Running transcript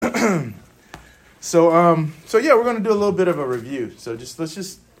So yeah, we're going to do a little bit of a review. So let's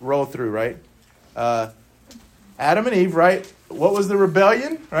just roll through, right? Adam and Eve, right? What was the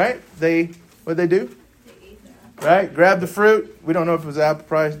rebellion, right? What'd they do? They ate that. Right? Grab the fruit. We don't know if it was apple,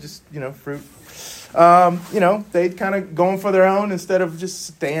 probably just, fruit. They kind of going for their own instead of just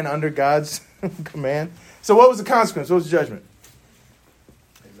staying under God's command. So what was the consequence? What was the judgment?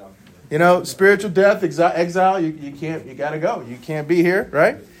 Spiritual death, exile. You got to go. You can't be here,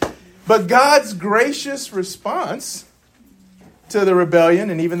 right? But God's gracious response to the rebellion,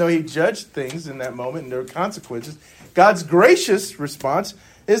 and even though he judged things in that moment and there were consequences, God's gracious response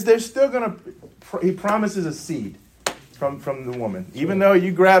is they're still going to, he promises a seed from the woman. Even though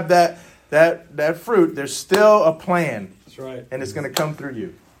you grab that fruit, there's still a plan. That's right. And it's going to come through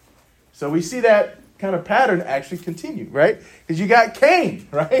you. So we see that kind of pattern actually continue, right? Because you got Cain,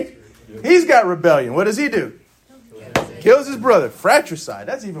 right? He's got rebellion. What does he do? Kills his brother. Fratricide.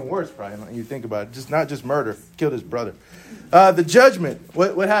 That's even worse, probably, when you think about it. Not just murder. Killed his brother. The judgment.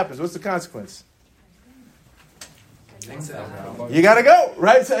 What happens? What's the consequence? You got to go,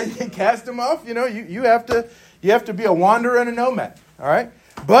 right? So you cast him off. You have to be a wanderer and a nomad. All right?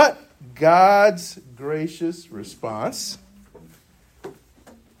 But God's gracious response,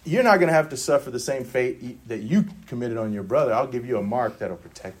 you're not going to have to suffer the same fate that you committed on your brother. I'll give you a mark that'll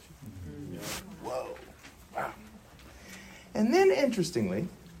protect you. Whoa. Wow. And then, interestingly,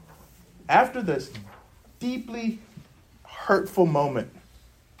 after this deeply hurtful moment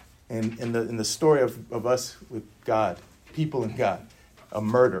in the story of us with God, people and God, a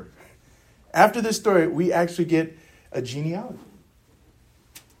murder, after this story, we actually get a genealogy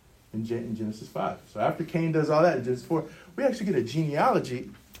in Genesis 5. So after Cain does all that in Genesis 4, we actually get a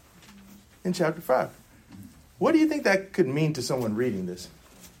genealogy in chapter 5. What do you think that could mean to someone reading this?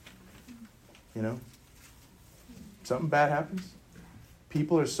 Something bad happens.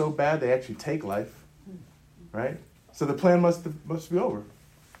 People are so bad they actually take life, right? So the plan must be over.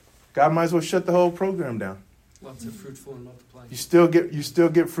 God might as well shut the whole program down. Lots of fruitful and multiply. You still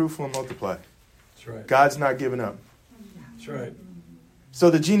get fruitful and multiply. That's right. God's not giving up. That's right. So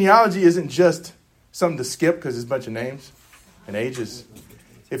the genealogy isn't just something to skip because there's a bunch of names and ages.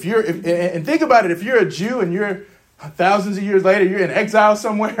 And think about it, if you're a Jew and you're thousands of years later, you're in exile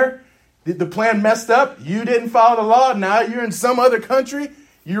somewhere, the plan messed up, you didn't follow the law, now you're in some other country,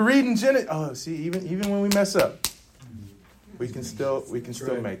 you're reading Genesis. Oh, see, even when we mess up, we can still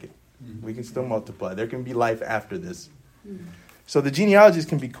make it. We can still multiply. There can be life after this. So the genealogies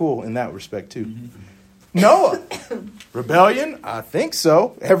can be cool in that respect too. Noah, rebellion, I think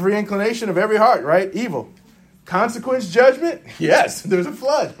so. Every inclination of every heart, right? Evil. Consequence, judgment? Yes, there's a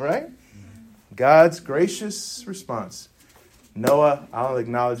flood, right? God's gracious response. Noah, I'll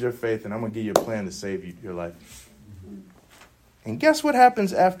acknowledge your faith and I'm going to give you a plan to save your life. And guess what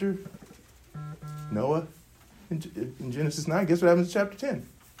happens after Noah in Genesis 9? Guess what happens in chapter 10?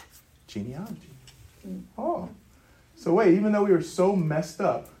 Genealogy. Oh. So wait, even though we were so messed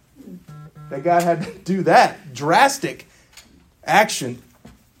up that God had to do that drastic action,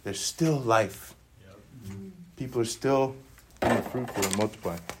 there's still life. People are still being fruitful and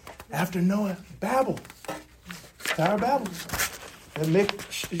multiplying. After Noah, Babel. Tower of Babel. That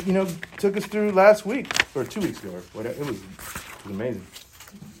Mick, took us through last week, or 2 weeks ago, or whatever. It was amazing.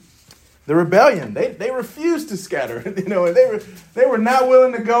 The rebellion, they refused to scatter, and they were not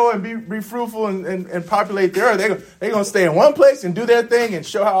willing to go and be fruitful and populate the earth. They're going to stay in one place and do their thing and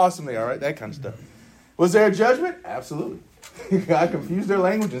show how awesome they are, right? That kind of stuff. Was there a judgment? Absolutely. God confused their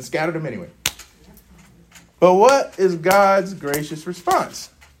language and scattered them anyway. But what is God's gracious response?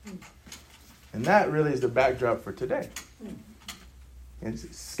 And that really is the backdrop for today.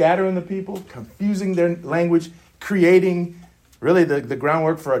 It's scattering the people, confusing their language, creating really the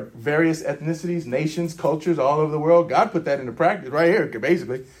groundwork for various ethnicities, nations, cultures all over the world. God put that into practice right here,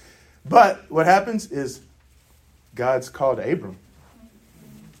 basically. But what happens is God's call to Abram.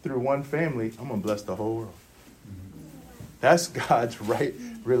 Through one family, I'm going to bless the whole world. That's God's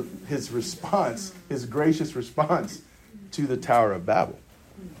his response, his gracious response to the Tower of Babel.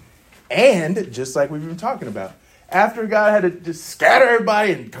 And just like we've been talking about, after God had to just scatter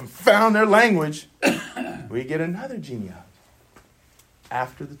everybody and confound their language, we get another genealogy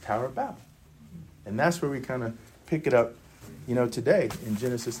after the Tower of Babel. And that's where we kind of pick it up, today in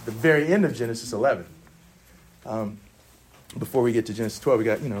Genesis, the very end of Genesis 11. Before we get to Genesis 12, we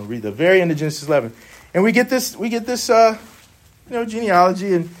got, read the very end of Genesis 11. And we get this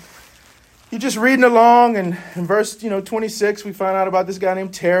genealogy, and you're just reading along, and in verse, 26, we find out about this guy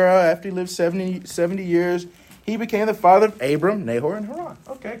named Terah. After he lived 70 years, he became the father of Abram, Nahor, and Haran.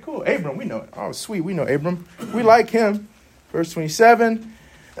 Okay, cool. Abram, we know it. Oh, sweet, we know Abram. We like him. Verse 27,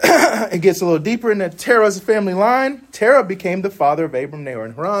 It gets a little deeper into Terah's family line. Terah became the father of Abram, Nahor,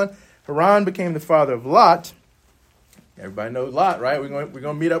 and Haran. Haran became the father of Lot. Everybody knows Lot, right? We're going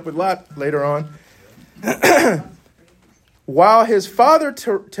to meet up with Lot later on. While his father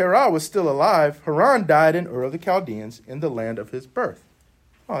Terah was still alive, Haran died in Ur of the Chaldeans in the land of his birth.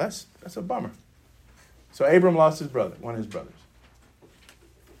 Oh, that's a bummer. So Abram lost his brother, one of his brothers.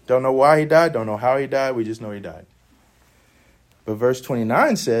 Don't know why he died. Don't know how he died. We just know he died. But verse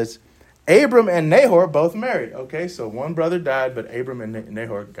 29 says, Abram and Nahor both married. Okay, so one brother died, but Abram and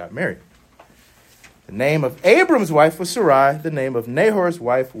Nahor got married. The name of Abram's wife was Sarai. The name of Nahor's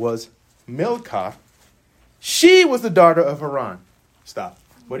wife was Milcah. She was the daughter of Haran. Stop.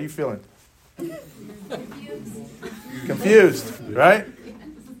 What are you feeling? Confused, right?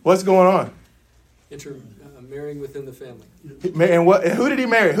 What's going on? Marrying within the family. And who did he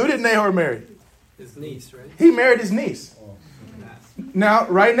marry? Who did Nahor marry? His niece, right? He married his niece. Now,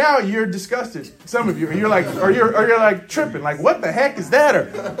 right now, you're disgusted. Some of you, you're like, or you're like tripping. Like, what the heck is that? Or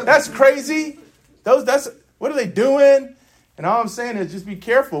that's crazy. What are they doing? And all I'm saying is, just be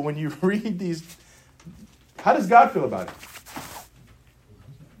careful when you read these. How does God feel about it?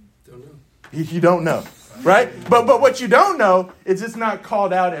 Don't know. You don't know, right? But what you don't know is it's not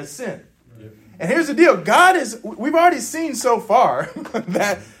called out as sin. And here's the deal. We've already seen so far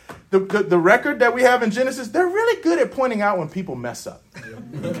that the record that we have in Genesis, they're really good at pointing out when people mess up.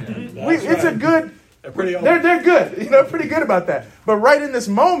 It's a good, they're good. Pretty good about that. But right in this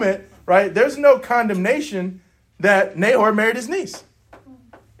moment, right, there's no condemnation that Nahor married his niece.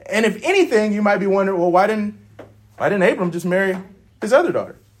 And if anything, you might be wondering, well, why didn't Abram just marry his other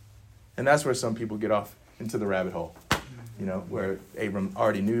daughter? And that's where some people get off into the rabbit hole, where Abram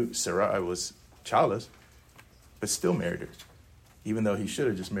already knew Sarai was childless, but still married her, even though he should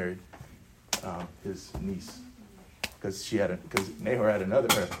have just married his niece, because Haran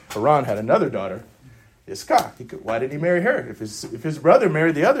had another daughter, Iscah. Why didn't he marry her? If his brother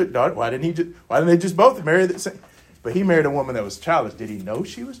married the other daughter, why didn't they just both marry the same? But he married a woman that was childless. Did he know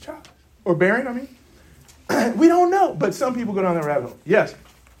she was childless or barren? I mean, we don't know. But some people go down the rabbit hole. Yes.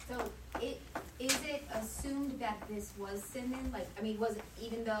 So, is it assumed that this was sin then? Was it,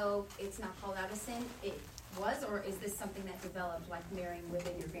 even though it's not called out as sin, it was, or is this something that developed, like marrying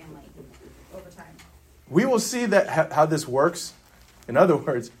within your family over time? We will see that how this works. In other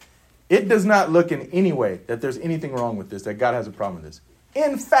words, it does not look in any way that there's anything wrong with this, that God has a problem with this.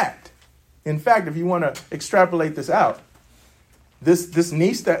 In fact, if you want to extrapolate this out, this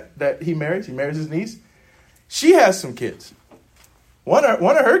niece that he marries his niece, she has some kids. One of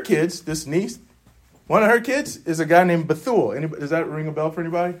her kids, this niece, one of her kids is a guy named Bethuel. Does that ring a bell for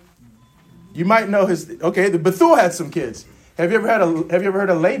anybody? You might know the Bethuel had some kids. Have you ever heard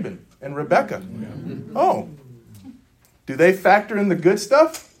of Laban and Rebekah? Yeah. Oh. Do they factor in the good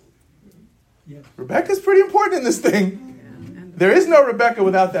stuff? Yeah. Rebekah's pretty important in this thing. Yeah. There is no Rebekah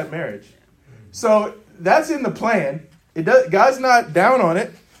without that marriage. So that's in the plan. God's not down on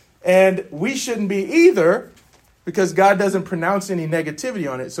it, and we shouldn't be either, because God doesn't pronounce any negativity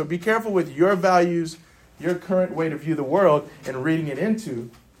on it. So be careful with your values, your current way to view the world, and reading it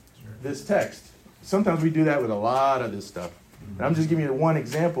into this text. Sometimes we do that with a lot of this stuff. And I'm just giving you one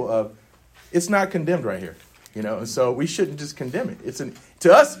example of it's not condemned right here, and so we shouldn't just condemn it. It's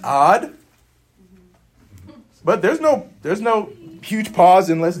to us odd, but there's no huge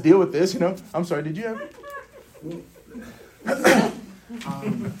pause and let's deal with this. I'm sorry. Did you have?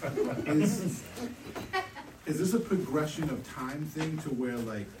 Is this a progression of time thing to where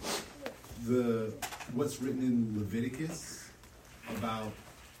what's written in Leviticus about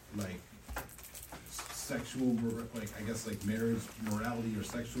sexual, marriage morality or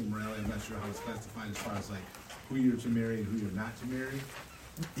sexual morality? I'm not sure how it's classified as far as who you're to marry and who you're not to marry.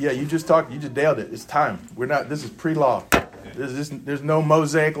 Yeah, you just nailed it. It's time. This is pre-law. Okay. There's no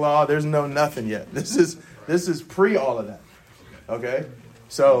Mosaic law. There's no nothing yet. This is pre all of that. Okay?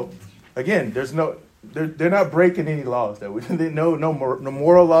 So, again, they're not breaking any laws. No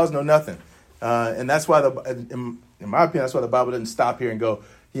moral laws, no nothing. And that's why in my opinion, that's why the Bible doesn't stop here and go,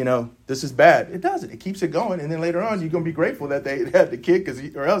 this is bad. It doesn't. It keeps it going. And then later on, you're going to be grateful that they had the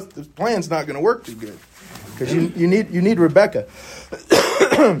kid, or else the plan's not going to work too good. Because you need Rebecca.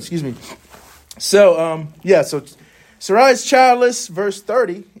 Excuse me. So, so Sarai's childless, verse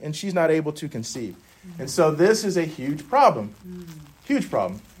 30, and she's not able to conceive. And so this is a huge problem. Huge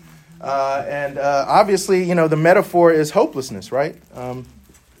problem. And obviously, the metaphor is hopelessness, right?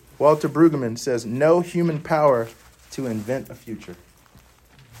 Walter Brueggemann says, no human power to invent a future.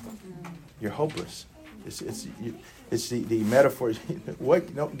 You're hopeless. It's the metaphor.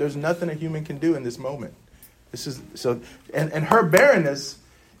 What? No, there's nothing a human can do in this moment. This is so, and her barrenness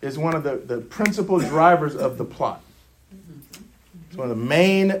is one of the principal drivers of the plot. It's one of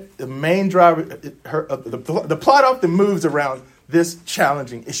the main driver. The plot often moves around this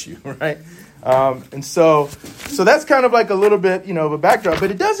challenging issue, right? And so that's kind of like a little bit, of a backdrop,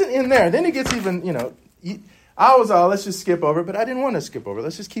 but it doesn't end there. Then it gets even, I was all, let's just skip over it, but I didn't want to skip over it.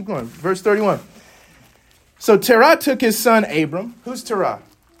 Let's just keep going. Verse 31. So Terah took his son Abram. Who's Terah?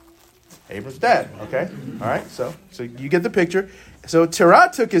 Abram's dad, okay? All right, so you get the picture. So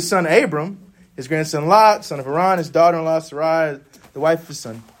Terah took his son Abram, his grandson Lot, son of Haran, his daughter-in-law Sarai, the wife of his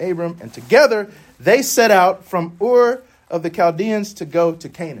son Abram, and together they set out from Ur of the Chaldeans to go to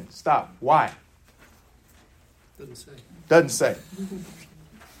Canaan. Stop. Why? Doesn't say.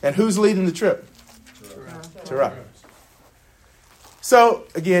 And who's leading the trip? Terah. So,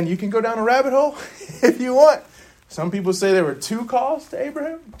 again, you can go down a rabbit hole if you want. Some people say there were 2 calls to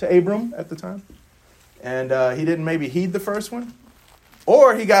Abram at the time. And he didn't maybe heed the first one.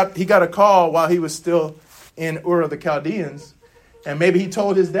 Or he got a call while he was still in Ur of the Chaldeans. And maybe he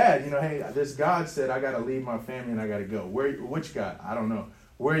told his dad, hey, this God said I got to leave my family and I got to go. Which God? I don't know.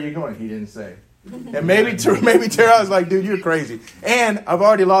 Where are you going? He didn't say. And maybe Terah was like, dude, you're crazy. And I've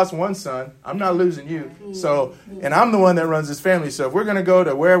already lost one son. I'm not losing you. So, and I'm the one that runs this family. So if we're going to go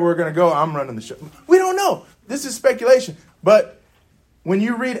to wherever we're going to go, I'm running the show. We don't know. This is speculation. But when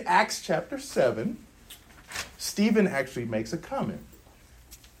you read Acts chapter 7, Stephen actually makes a comment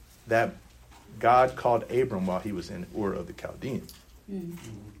that God called Abram while he was in Ur of the Chaldeans.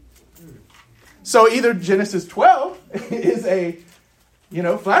 So either Genesis 12 is a,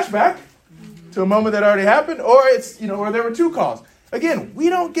 flashback to a moment that already happened, or it's, or there were 2 calls. Again, we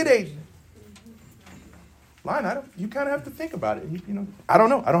don't get a line item. You kind of have to think about it. I don't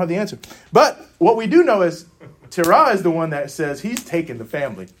know. I don't have the answer. But what we do know is Terah is the one that says he's taking the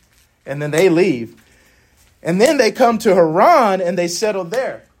family. And then they leave. And then they come to Haran and they settle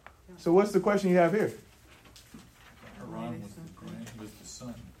there. So what's the question you have here? Haran was the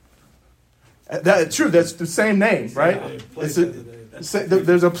son. True, that's the same name, right?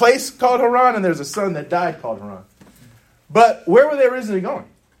 There's a place called Haran and there's a son that died called Haran. But where were they originally going?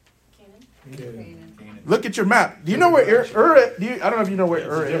 Canaan. Look at your map. Do you know where Ur is? I don't know if you know where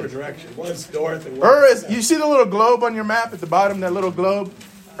Ur is. Different direction. One's north and Ur is, you see the little globe on your map at the bottom, that little globe?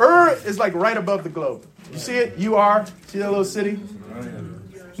 Ur is like right above the globe. You see it? UR. See that little city?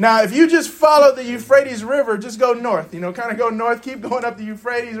 Now, if you just follow the Euphrates River, just go north. Kind of go north, keep going up the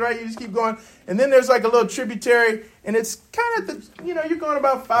Euphrates, right? You just keep going. And then there's like a little tributary, and it's kind of, you're going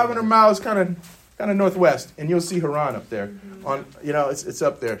about 500 miles kind of northwest, and you'll see Haran up there. It's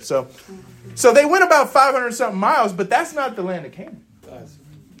up there. So they went about 500 something miles, but that's not the land of Canaan.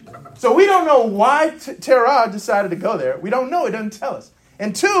 So we don't know why Terah decided to go there. We don't know. It doesn't tell us.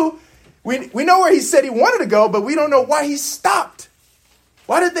 And 2, we know where he said he wanted to go, but we don't know why he stopped.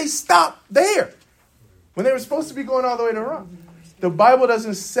 Why did they stop there when they were supposed to be going all the way to Haran? The Bible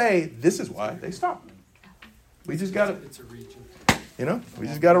doesn't say this is why they stopped. We just got to, It's a region. we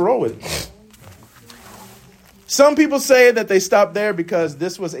just got to roll with it. Some people say that they stopped there because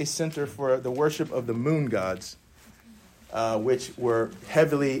this was a center for the worship of the moon gods, which were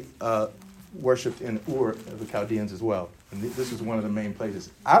heavily worshipped in Ur of the Chaldeans as well. And this is one of the main places.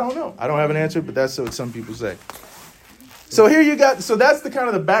 I don't know. I don't have an answer, but that's what some people say. So that's the kind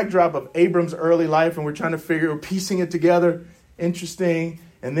of the backdrop of Abram's early life, and we're piecing it together. Interesting.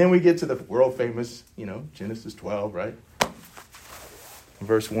 And then we get to the world famous, Genesis 12, right?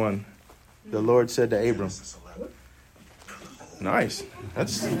 Verse 1. The Lord said to Abram. Nice.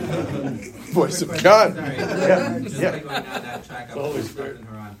 That's voice of God. Sorry, Yeah. just Yeah. like going down that track of Holy Stuff Spirit. in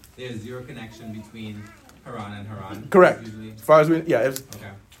Haran. There's 0 connection between Haran and Haran. Correct. Usually. As far as it was,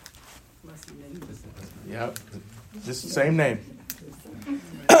 Okay. yeah, just the same name.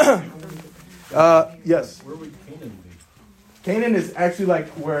 Yes. Where would Canaan be? Canaan is actually like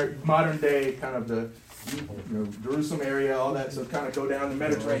where modern day kind of the Jerusalem area, all that. So kind of go down the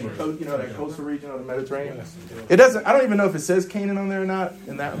Mediterranean, that coastal region of the Mediterranean. It doesn't. I don't even know if it says Canaan on there or not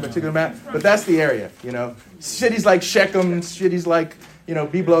in that particular map. But that's the area. Cities like Shechem, cities like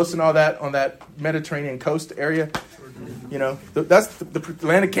Byblos and all that on that Mediterranean coast area. That's the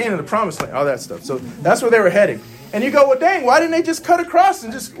land of Canaan, the promised land, all that stuff. So that's where they were heading. And you go, well, dang, why didn't they just cut across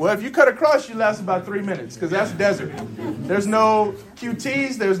and if you cut across, you last about 3 minutes because that's desert. There's no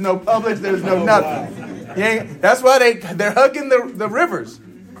QTs, there's no Publix, there's no nothing. That's why they're hugging the rivers.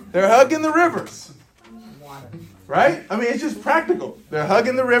 They're hugging the rivers. Right? I mean, it's just practical. They're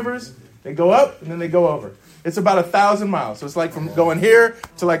hugging the rivers. They go up and then they go over. It's about 1,000 miles. So it's like from going here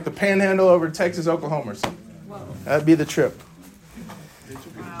to like the panhandle over Texas, Oklahoma or something. That'd be the trip.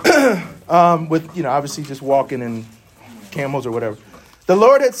 With, obviously just walking and camels or whatever. The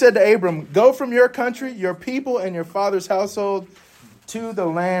Lord had said to Abram, go from your country, your people, and your father's household to the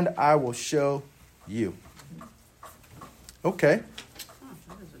land I will show you. Okay.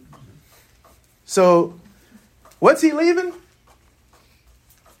 So, what's he leaving?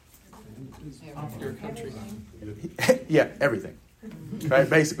 Your country. Yeah, everything. Right,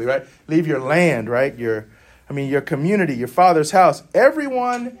 basically, right? Leave your land, right? Your community, your father's house,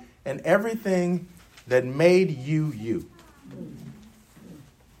 everyone and everything that made you you.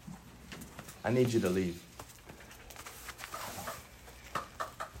 I need you to leave.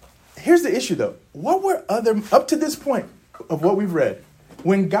 Here's the issue, though. What were up to this point of what we've read,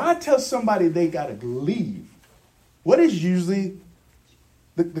 when God tells somebody they got to leave, what is usually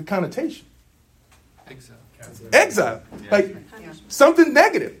the connotation? Exile. Like something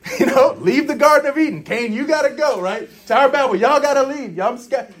negative. Leave the Garden of Eden. Cain, you got to go, right? Tower of Babel, y'all got to leave. Y'all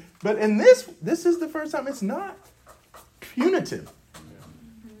scared. But in this is the first time it's not punitive.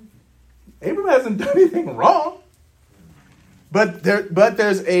 Abraham hasn't done anything wrong. But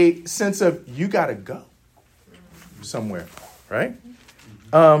there's a sense of you got to go somewhere, right?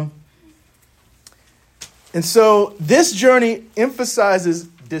 And so this journey emphasizes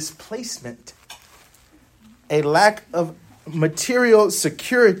displacement, a lack of material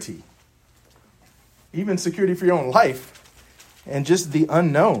security, even security for your own life, and just the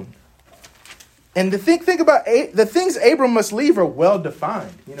unknown. And think about the things Abram must leave are well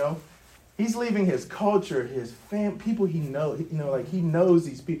defined. He's leaving his culture, his people he knows. Like he knows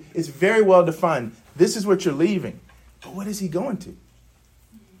these people. It's very well defined. This is what you're leaving. But what is he going to?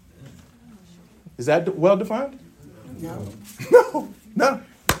 Is that well defined? No. No.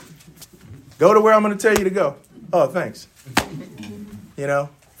 Go to where I'm going to tell you to go. Oh, thanks.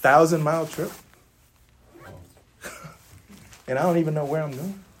 1,000-mile trip. And I don't even know where I'm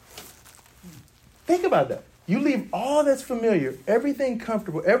going. Think about that. You leave all that's familiar, everything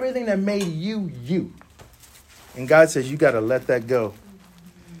comfortable, everything that made you, you. And God says you got to let that go.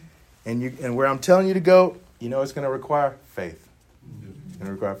 And where I'm telling you to go, it's going to require faith. It's going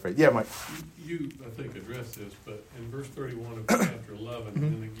to require faith. Yeah, Mike. You, I think, addressed this, but in verse 31 of chapter 11, and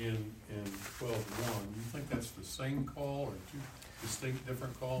then again in 12:1, you think that's the same call or two distinct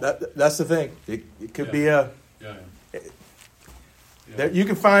different calls? That's the thing. It could be a... Yeah. You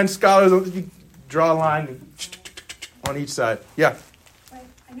can find scholars, you draw a line on each side. Yeah. But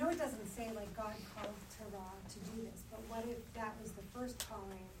I know it doesn't say like God called Terah to do this, but what if that was the first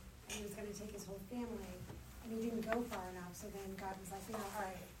calling and he was going to take his whole family and he didn't go far enough, so then God was like, all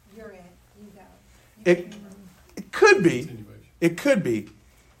right, you're it, you go. It could be. It could be.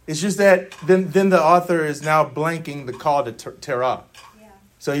 It's just that then the author is now blanking the call to Terah. Yeah.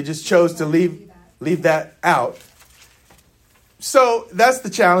 So he just chose to leave that out. So that's the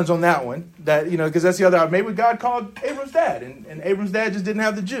challenge on that one. That because that's the other. Maybe God called Abram's dad, and Abram's dad just didn't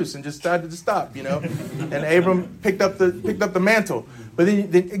have the juice and just decided to stop. And Abram picked up the mantle. But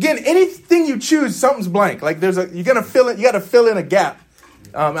then again, anything you choose, something's blank. Like you're gonna fill it. You got to fill in a gap.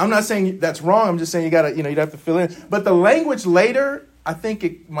 I'm not saying that's wrong. I'm just saying you'd have to fill in. But the language later, I think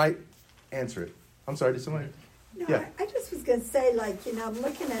it might answer it. I'm sorry. Did somebody? No, Yeah. I just was going to say, I'm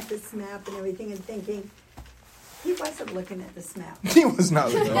looking at this map and everything and thinking, he wasn't looking at this map. He was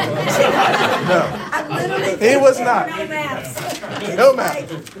not looking at no. I'm literally He was not. No maps. No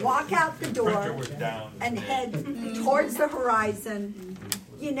map. Like, walk out the door and head towards the horizon,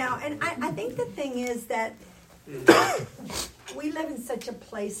 and I think the thing is that we live in such a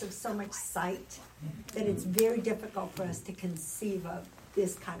place of so much sight that it's very difficult for us to conceive of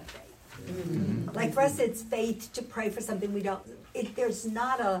this kind of faith. Like for us, it's faith to pray for something we don't. There's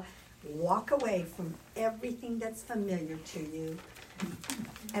not a walk away from everything that's familiar to you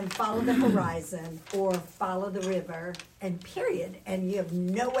and follow the horizon or follow the river and period. And you have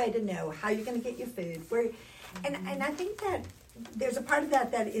no way to know how you're going to get your food. And I think that there's a part of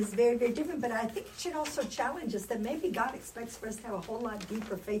that is very, very different, but I think it should also challenge us that maybe God expects for us to have a whole lot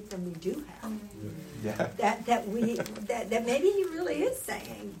deeper faith than we do have. Yeah. That maybe He really is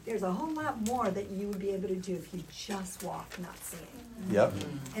saying there's a whole lot more that you would be able to do if you just walk, not seeing. Yep.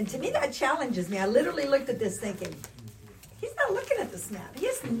 And to me, that challenges me. I literally looked at this thinking, he's not looking at this map. He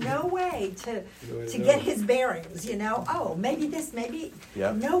has no way to get his bearings, Oh, maybe this, maybe.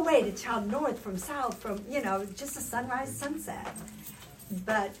 Yep. No way to tell north from south from, just a sunrise, sunset.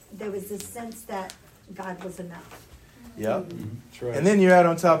 But there was this sense that God was enough. Yep. That's right. And then you add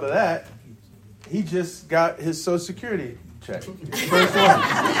on top of that, he just got his Social Security check. First one.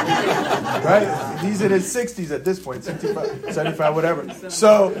 Right? He's in his 60s at this point, 65, 75, whatever.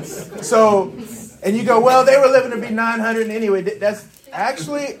 So, and you go, well, they were living to be 900 anyway. That's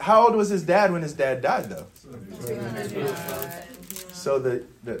actually, how old was his dad when his dad died, though? So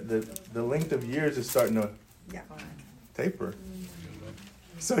the length of years is starting to Yeah. taper.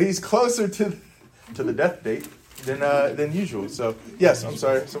 So he's closer to the death date than usual. So yes, I'm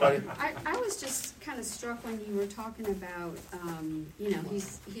sorry, somebody. I was just kind of struck when you were talking about,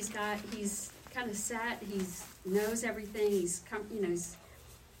 he's kind of set, knows everything,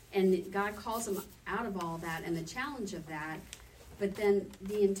 and God calls him out of all that and the challenge of that. But then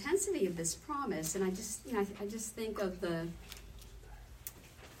the intensity of this promise, and I just think of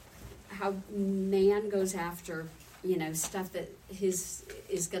how man goes after, stuff that is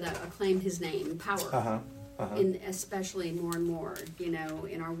going to acclaim his name and power, and especially more and more,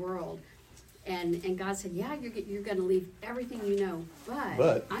 in our world. And God said, yeah, you're going to leave everything you know,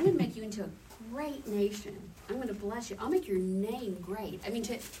 but I'm going to make you into a great nation. I'm going to bless you. I'll make your name great. I mean,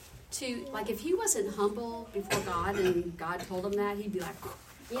 to like, if he wasn't humble before God and God told him that, he'd be like,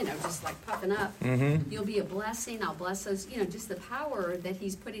 just like puffing up. Mm-hmm. You'll be a blessing. I'll bless those, just the power that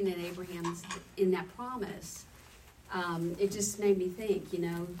he's putting in Abraham's, in that promise. It just made me think,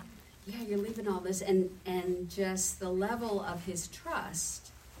 yeah, you're leaving all this, and just the level of his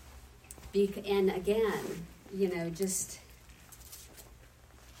trust. And again, just,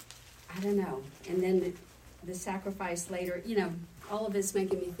 I don't know. And then the sacrifice later, all of it's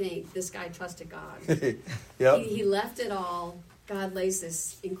making me think this guy trusted God. Yep. He left it all. God lays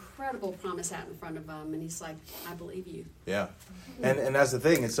this incredible promise out in front of him, and he's like, I believe you. Yeah. And that's the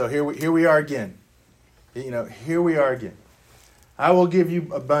thing. And so here we are again. Here we are again. I will give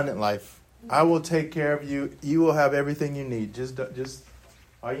you abundant life. I will take care of you. You will have everything you need. Just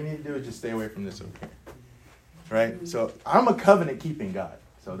all you need to do is just stay away from this over here. Right? Mm-hmm. So I'm a covenant keeping God.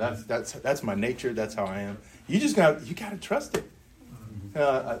 So that's my nature. That's how I am. You gotta trust it.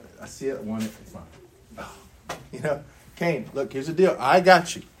 I see it, want it, it's mine. Cain, look, here's the deal. I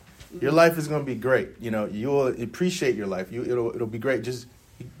got you. Your life is going to be great. You will appreciate your life. It'll be great. Just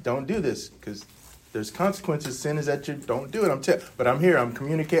don't do this because there's consequences. Sin is at you. Don't do it. But I'm here. I'm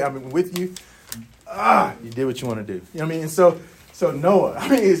communicating. I'm with you. You did what you want to do. You know what I mean? And so Noah. I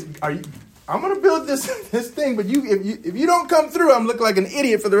mean, I'm going to build this thing, but if you don't come through, I'm looking like an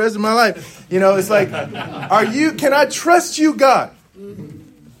idiot for the rest of my life. It's like, can I trust you, God?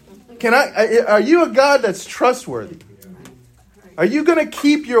 Are you a God that's trustworthy? Are you going to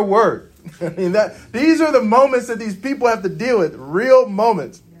keep your word? I mean, these are the moments that these people have to deal with, real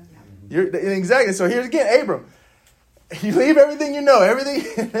moments. Exactly. So here's again, Abram. You leave everything you know,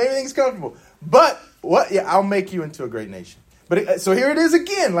 everything's comfortable. But what? Yeah, I'll make you into a great nation. But so here it is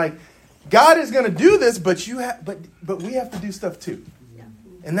again. Like God is going to do this, but we have to do stuff too.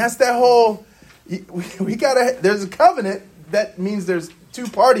 And that's that whole. We gotta. There's a covenant. That means there's two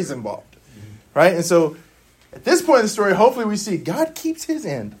parties involved, right? And so at this point in the story, hopefully we see God keeps his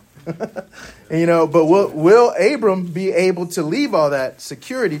end. But will Abram be able to leave all that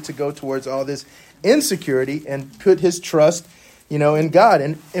security to go towards all this insecurity and put his trust, in God?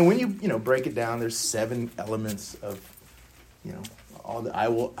 And when you break it down, there's 7 elements of, all the I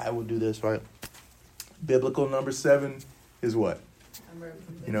will do this, right? Biblical number 7 is what?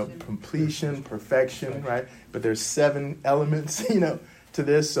 Completion, perfection, right? But there's 7 elements, to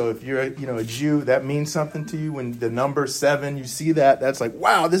this. So if you're a Jew, that means something to you. When the number 7, you see that's like,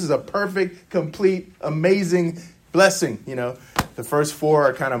 wow, this is a perfect, complete, amazing blessing. The first 4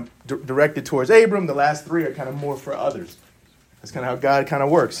 are kind of directed towards Abram. The last 3 are kind of more for others. That's kind of how God kind of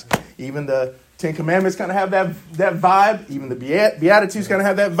works. Even the 10 Commandments kind of have that vibe. Even the Beatitudes kind of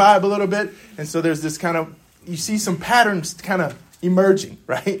have that vibe a little bit. And so there's this kind of, you see some patterns kind of emerging,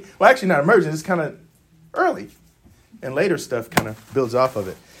 right? Well, actually not emerging. It's kind of early. And later stuff kind of builds off of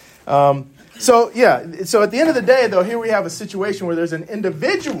it. So at the end of the day, though, here we have a situation where there's an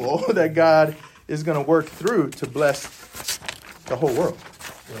individual that God is going to work through to bless the whole world.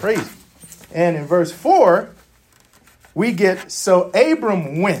 Crazy. And in verse 4, we get, so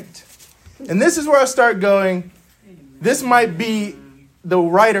Abram went. And this is where I start going, this might be the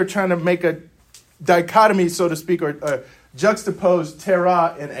writer trying to make a dichotomy, so to speak, or juxtapose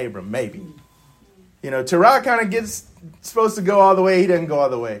Terah and Abram, maybe. Terah kind of gets supposed to go all the way. He doesn't go all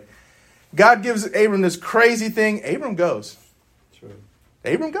the way. God gives Abram this crazy thing. Abram goes. True.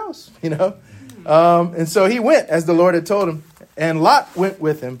 Abram goes, And so he went as the Lord had told him. And Lot went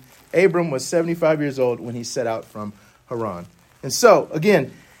with him. Abram was 75 years old when he set out from Haran. And so,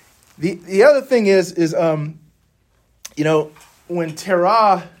 again, the other thing is when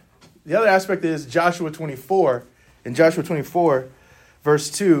Terah, the other aspect is Joshua 24. In Joshua 24,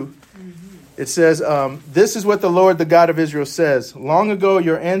 verse 2, it says, this is what the Lord, the God of Israel, says. Long ago,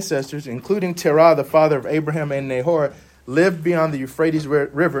 your ancestors, including Terah, the father of Abraham and Nahor, lived beyond the Euphrates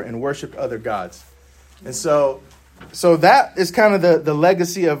River and worshipped other gods. And so So that is kind of the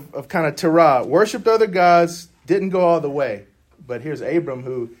legacy of kind of Terah. Worshipped other gods, didn't go all the way. But here's Abram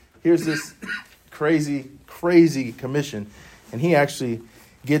who, here's this crazy commission. And he actually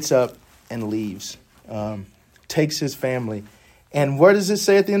gets up and leaves, takes his family. And what does it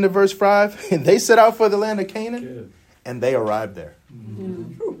say at the end of verse 5? And they set out for the land of Canaan, and they arrived there.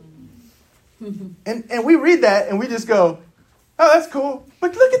 And we read that, and we just go, oh, that's cool.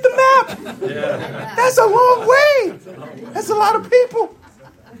 But look at the map. Yeah. That's a long way. That's a lot of people.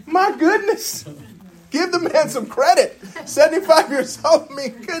 My goodness. Give the man some credit. 75 years old. I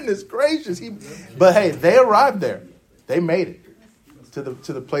mean, goodness gracious. But hey, they arrived there. They made it to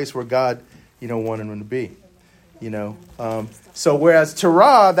the place where God, wanted them to be. So whereas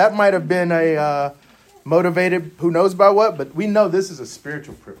Terah, that might have been a motivated, who knows by what, but we know this is a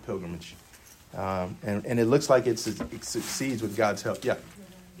spiritual pilgrimage. And it looks like it succeeds with God's help. Yeah.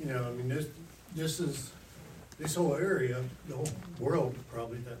 This whole area, the whole world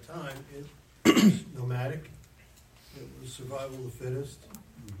probably at that time, it was nomadic. It was survival of the fittest.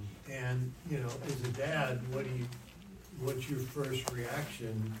 And, as a dad, what's your first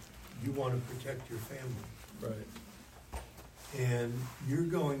reaction? You want to protect your family. Right. And you're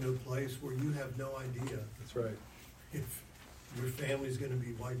going to a place where you have no idea. That's right. If your family's going to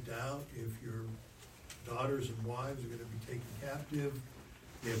be wiped out, if your daughters and wives are going to be taken captive,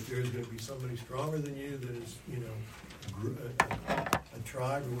 if there's going to be somebody stronger than you that is, a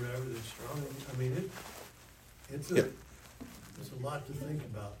tribe or whatever that's stronger. I mean, it's a lot to think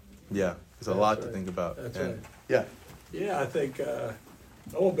about. Yeah, it's a lot to think about. That's right. Yeah. Yeah, I think, I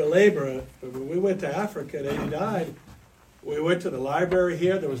won't belabor it, but when we went to Africa in 89, we went to the library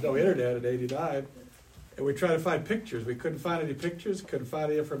here. There was no internet in 89. And we tried to find pictures. We couldn't find any pictures, couldn't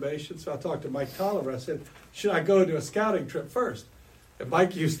find any information. So I talked to Mike Tolliver. I said, should I go do a scouting trip first? And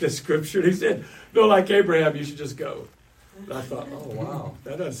Mike used this scripture. And he said, no, like Abraham, you should just go. And I thought, oh, wow,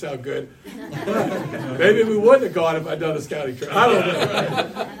 that doesn't sound good. Maybe we wouldn't have gone if I'd done a scouting trip. I don't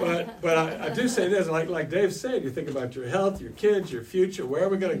know. But I do say this, like Dave said, you think about your health, your kids, your future, where are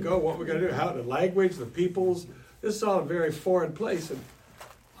we going to go, what we're going to do, how the language, the peoples. This is all a very foreign place. And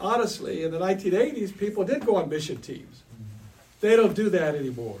honestly, in the 1980s, people did go on mission teams. They don't do that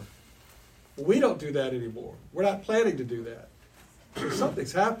anymore. We don't do that anymore. We're not planning to do that.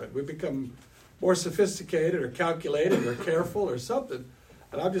 Something's happened. We've become more sophisticated or calculated or careful or something.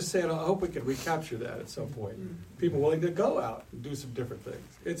 And I'm just saying, I hope we can recapture that at some point. People willing to go out and do some different things.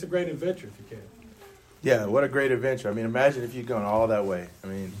 It's a great adventure if you can. Yeah, what a great adventure. I mean, imagine if you're going all that way. I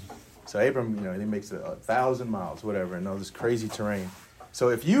mean, so Abram, he makes 1,000 miles, whatever, and all this crazy terrain. So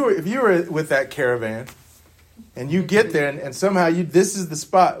if you were with that caravan and you get there and somehow this is the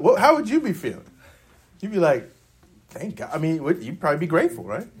spot, how would you be feeling? You'd be like, thank God. I mean, you'd probably be grateful,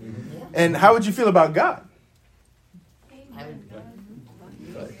 right? Mm-hmm. And how would you feel about God? I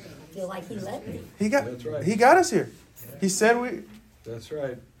would feel like he led me. That's right. He got us here. He said That's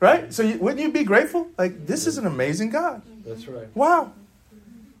right. Right? So wouldn't you be grateful? Like, this is an amazing God. That's right. Wow.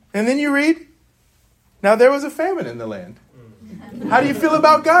 And then you read, now there was a famine in the land. How do you feel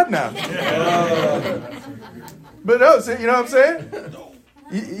about God now? But no, so, you know what I'm saying?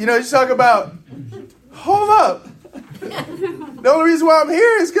 You talk about, hold up. The only reason why I'm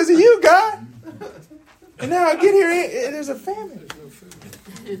here is because of you, God. And now I get here and there's a famine.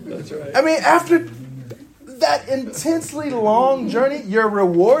 That's right. I mean, after that intensely long journey, your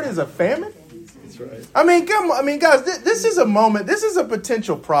reward is a famine? That's right. I mean, come on. I mean, guys, this is a moment. This is a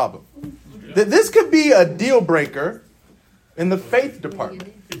potential problem. This could be a deal breaker in the faith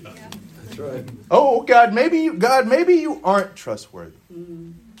department. That's right. Oh, God, maybe you aren't trustworthy.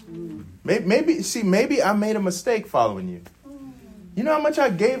 Maybe I made a mistake following you. You know how much I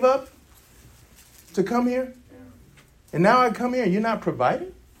gave up to come here? And now I come here and you're not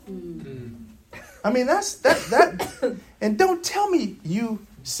providing? I mean, that. And don't tell me you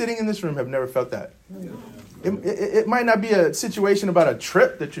sitting in this room have never felt that. It might not be a situation about a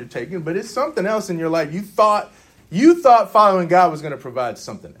trip that you're taking, but it's something else in your life. You thought following God was going to provide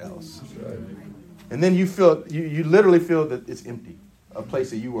something else. Right. And then you literally feel that it's empty, a place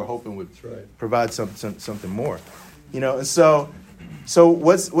that you were hoping would provide something more. And so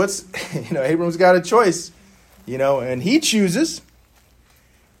what's Abram's got a choice, and he chooses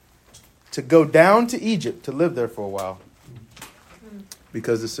to go down to Egypt to live there for a while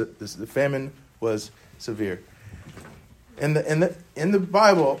because the famine was severe. In the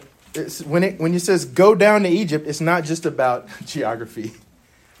Bible, when it says go down to Egypt, it's not just about geography.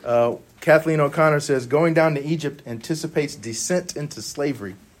 Kathleen O'Connor says going down to Egypt anticipates descent into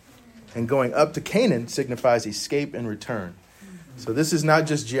slavery, and going up to Canaan signifies escape and return. So this is not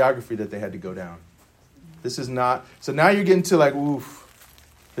just geography that they had to go down. This is not. So now you're getting to like, oof.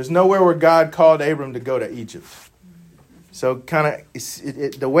 There's nowhere where God called Abram to go to Egypt. So kind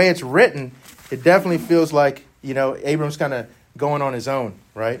of the way it's written, it definitely feels like, Abram's kind of going on his own,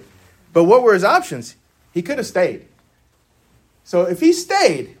 right? But what were his options? He could have stayed. So if he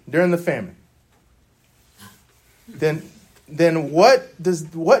stayed during the famine, then what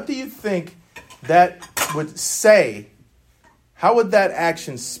do you think that would say? How would that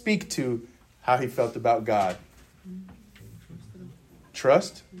action speak to how he felt about God?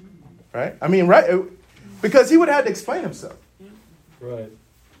 Trust, right? I mean, right? Because he would have had to explain himself. Right.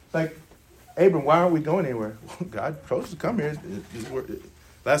 Like, Abram, why aren't we going anywhere? Well, God chose to come here.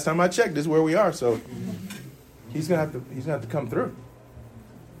 Last time I checked, this is where we are. So he's gonna have to come through.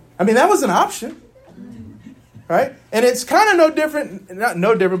 I mean, that was an option, right? And it's kind of not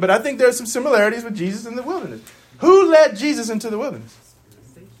no different, but I think there's some similarities with Jesus in the wilderness. Who led Jesus into the wilderness?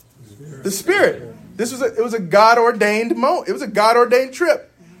 The Spirit. It was a God-ordained moment. It was a God-ordained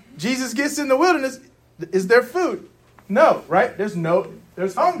trip. Jesus gets in the wilderness. Is there food? No, right? There's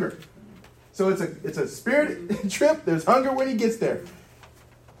hunger. So it's a Spirit trip. There's hunger when he gets there.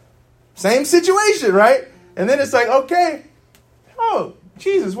 Same situation, right? And then it's like, okay, oh,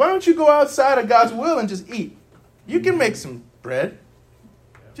 Jesus, why don't you go outside of God's will and just eat? You can make some bread.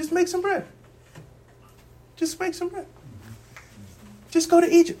 Just make some bread. Just make some bread. Just go to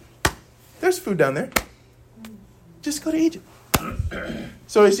Egypt. There's food down there. Just go to Egypt.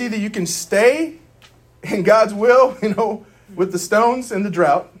 So it's either you can stay in God's will, with the stones and the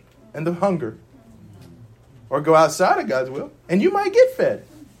drought and the hunger, or go outside of God's will, and you might get fed.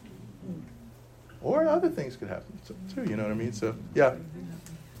 Or other things could happen too, you know what I mean? So, yeah.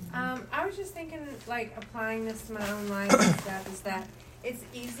 I was just thinking, like, applying this to my own life and stuff, is that it's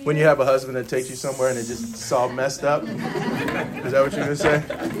easy. When you have a husband that takes you somewhere and it just all messed up? Is that what you're going to say?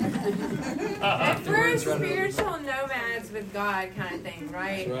 If we're spiritual nomads with God kind of thing,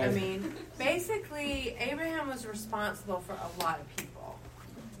 right? Right. I mean, basically, Abraham was responsible for a lot of people.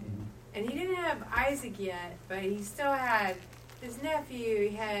 And he didn't have Isaac yet, but he still had his nephew,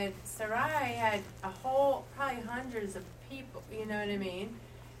 he had Sarai, he had probably hundreds of people, you know what I mean?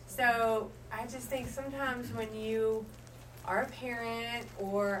 So I just think sometimes when you are a parent,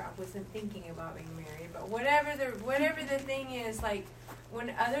 or I wasn't thinking about being married, but whatever the thing is, like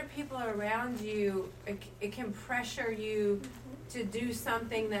when other people are around you, it can pressure you to do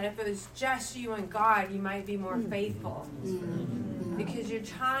something that if it was just you and God, you might be more faithful. Because you're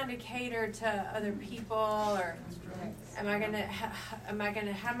trying to cater to other people, or how am I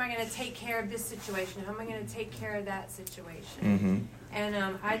gonna take care of this situation? How am I gonna take care of that situation? And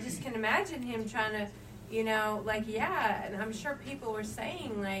I just can imagine him trying to, and I'm sure people were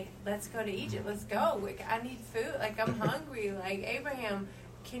saying, like, let's go to Egypt, let's go. Like, I need food, like, I'm hungry. Like, Abraham,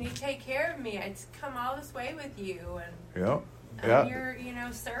 can you take care of me? I'd come all this way with you. And I'm your,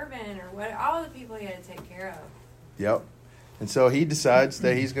 servant, or what, all the people he had to take care of. Yep. And so he decides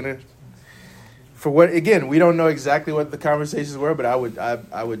that he's going to, again, we don't know exactly what the conversations were, but I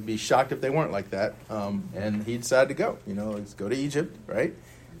would be shocked if they weren't like that. And he decided to go, let's go to Egypt, right?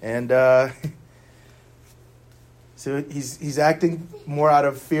 And so he's acting more out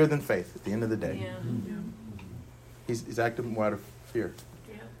of fear than faith at the end of the day. Yeah. He's acting more out of fear.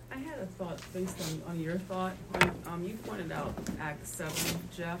 I had a thought based on your thought. When, you pointed out Act 7,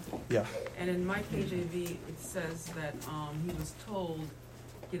 Jeff. Yeah. And in my KJV, it says that he was told,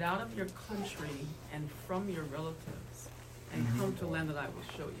 get out of your country and from your relatives and come to a land that I will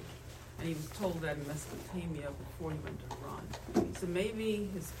show you. And he was told that in Mesopotamia before he went to Haran. So maybe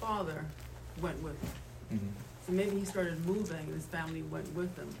his father went with him. So maybe he started moving and his family went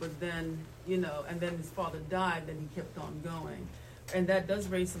with him. But then, and then his father died, then he kept on going. And that does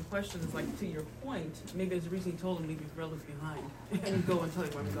raise some questions, like to your point, maybe there's a reason he told him to leave his relatives behind and go and tell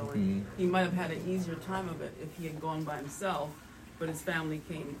you where I'm going. He might have had an easier time of it if he had gone by himself, but his family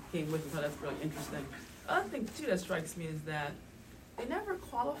came with him, so that's really interesting. Other thing, too, that strikes me is that they never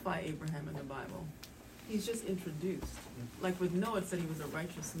qualify Abraham in the Bible. He's just introduced. Like with Noah, it said he was a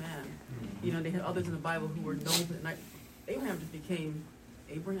righteous man. They had others in the Bible who were known for it. Abraham just became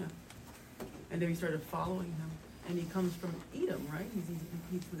Abraham. And then we started following him. And he comes from Edom, right?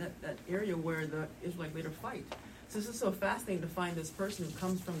 He's from that area where the Israelites later fight. So this is so fascinating to find this person who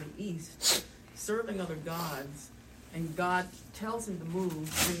comes from the east, serving other gods, and God tells him to move,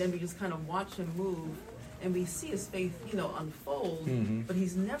 and then we just kind of watch him move, and we see his faith, unfold, but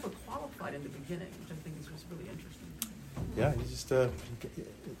he's never qualified in the beginning, which I think is just really interesting. Yeah, he just it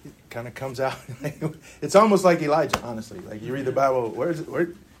kind of comes out. It's almost like Elijah, honestly. Like you read the Bible, where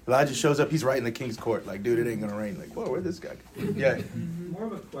Elijah shows up, he's right in the king's court. Like, dude, it ain't gonna rain. Like, whoa, where'd this guy go? Yeah.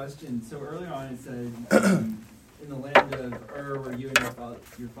 more of a question. So earlier on it said, in the land of Ur, where you and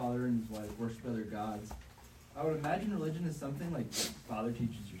your father and his wife worship other gods. I would imagine religion is something like father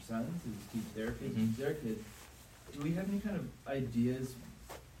teaches your sons, who teach their kids, teach their kids. Do we have any kind of ideas?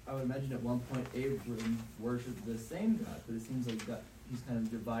 I would imagine at one point Abram worshipped the same God, but it seems like he's kind of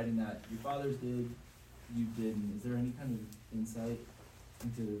dividing that. Your fathers did, you didn't. Is there any kind of insight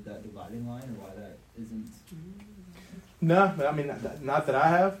into that dividing line, or why that isn't? No, I mean, not that I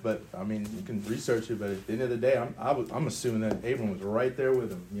have, but I mean, you can research it. But at the end of the day, I'm assuming that Abram was right there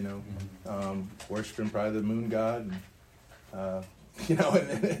with him, you know, worshiping probably the moon god, and, you know,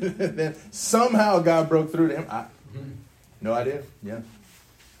 and then somehow God broke through to him. No idea. Yeah.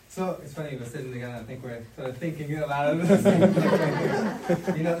 So it's funny, we're sitting together. I think we're sort of thinking a lot of the same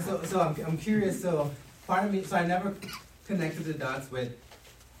thing. You know, so I'm curious. So part of me, so I never connected the dots with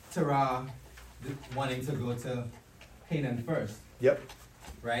Terah wanting to go to Canaan first. Yep.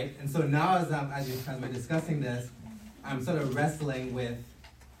 Right? And so now as we're discussing this, I'm sort of wrestling with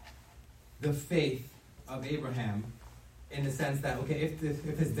the faith of Abraham in the sense that, okay, if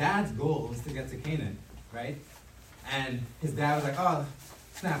his dad's goal was to get to Canaan, right? And his dad was like, oh,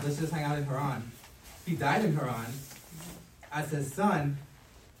 snap, let's just hang out in Haran. He died in Haran. As his son,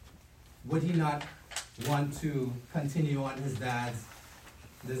 would he not want to continue on his dad's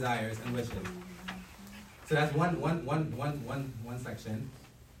desires and wishes? So that's one section.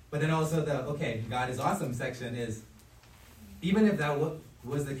 But then also the, okay, God is awesome section is, even if that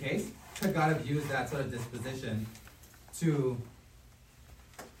was the case, could God have used that sort of disposition to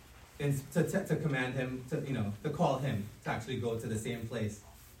command him, to call him to actually go to the same place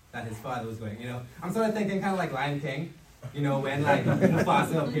that his father was going? You know, I'm sort of thinking kind of like Lion King, you know, when like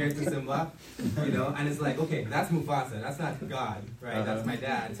Mufasa appeared to Simba, you know, and it's like, okay, that's Mufasa, that's not God, right? That's my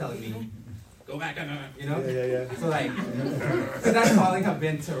dad telling me, go back, you know? Yeah. So like, could that calling have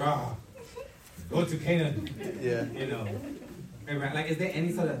been Terah? Go to Canaan. Yeah. You know. Like, is there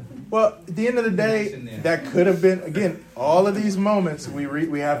any sort of... Well, at the end of the day, that could have been, again, all of these moments,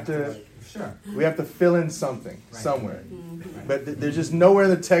 we have to... Sure. We have to fill in something, somewhere. But there's just nowhere in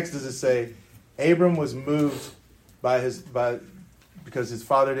the text does it say, Abram was moved because his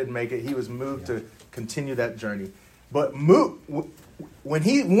father didn't make it. He was moved to continue that journey. But when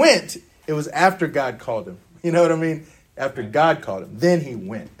he went, it was after God called him. You know what I mean? After God called him. Then he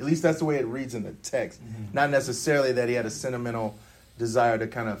went. At least that's the way it reads in the text. Not necessarily that he had a sentimental desire to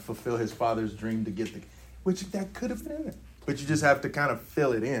kind of fulfill his father's dream to get which that could have been in it. But you just have to kind of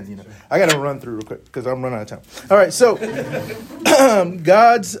fill it in, you know. I got to run through real quick because I'm running out of time. All right, so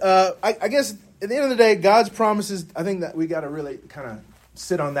God's, I guess at the end of the day, God's promises, I think that we got to really kind of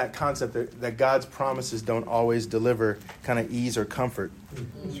sit on that concept that God's promises don't always deliver kind of ease or comfort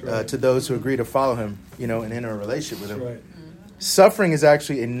to those who agree to follow him, you know, and enter a relationship with him. Right. Suffering is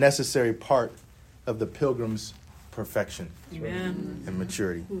actually a necessary part of the pilgrim's perfection and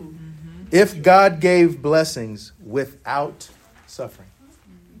maturity. If God gave blessings without suffering,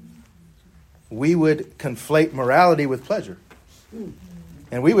 we would conflate morality with pleasure.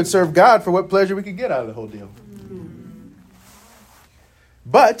 And we would serve God for what pleasure we could get out of the whole deal.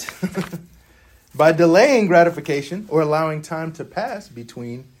 But by delaying gratification or allowing time to pass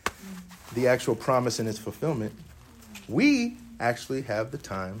between the actual promise and its fulfillment, we actually have the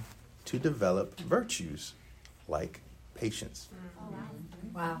time to develop virtues like patience.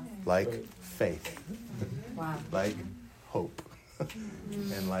 Wow. Like faith. Wow. Like hope.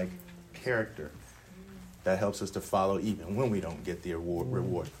 And like character that helps us to follow even when we don't get the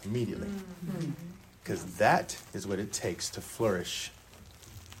reward immediately. Because that is what it takes to flourish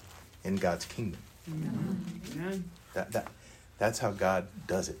in God's kingdom. That's how God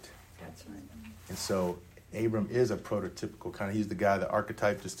does it. That's right. And so Abram is a prototypical kind of, he's the guy, the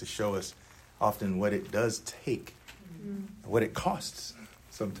archetype, just to show us often what it does take, what it costs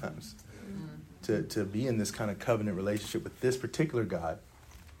sometimes to be in this kind of covenant relationship with this particular God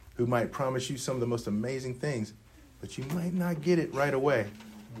who might promise you some of the most amazing things, but you might not get it right away.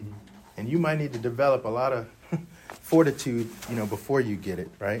 And you might need to develop a lot of fortitude, you know, before you get it,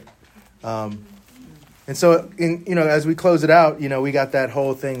 right? And so, as we close it out, you know, we got that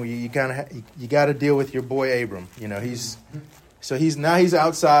whole thing where you got to deal with your boy Abram. You know, he's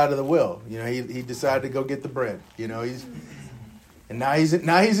outside of the will. You know, he decided to go get the bread. You know, now he's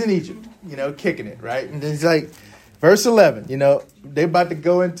in Egypt. You know, kicking it, right? And he's like, verse 11. You know, they about to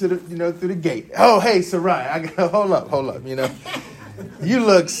go into through the gate. Oh, hey, Sarai, hold up. You know, you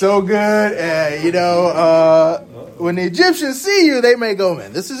look so good, and when the Egyptians see you, they may go,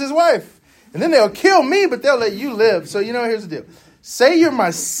 man, this is his wife. And then they'll kill me, but they'll let you live. So, here's the deal. Say you're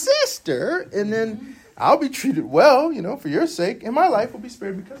my sister, and then I'll be treated well, for your sake, and my life will be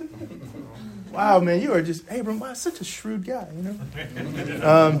spared because of you. Wow, man, you are just, Abram, wow, such a shrewd guy,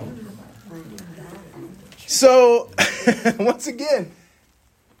 So, once again,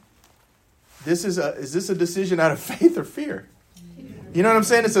 is this a decision out of faith or fear? You know what I'm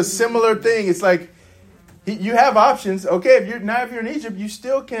saying? It's a similar thing. It's like, you have options. Okay, if you're in Egypt, you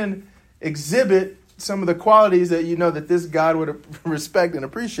still can exhibit some of the qualities that that this God would respect and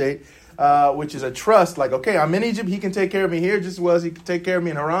appreciate, which is a trust. Like, okay, I'm in Egypt. He can take care of me here just as well as he can take care of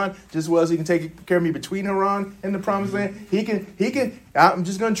me in Haran, just as well as he can take care of me between Haran and the Promised Land. He can. I'm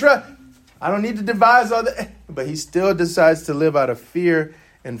just going to trust. I don't need to devise all that. But he still decides to live out of fear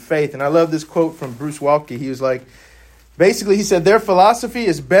and faith. And I love this quote from Bruce Waltke. He was like, basically, he said, their philosophy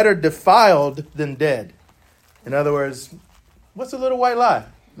is better defiled than dead. In other words, what's a little white lie?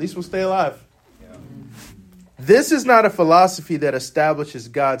 At least we'll stay alive. Yeah. This is not a philosophy that establishes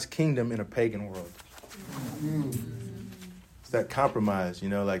God's kingdom in a pagan world. It's that compromise,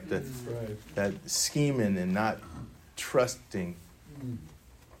 like that scheming and not trusting,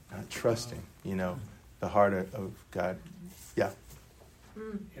 the heart of God. Yeah.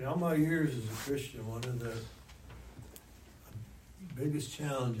 In all my years as a Christian, one of the biggest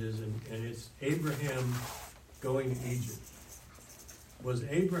challenges, and it's Abraham going to Egypt. Was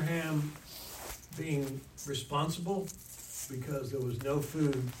Abraham being responsible because there was no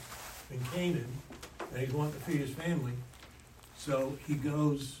food in Canaan and he wanted to feed his family? So he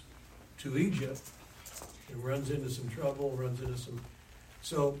goes to Egypt and runs into some trouble,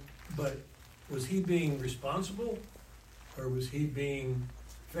 but was he being responsible or was he being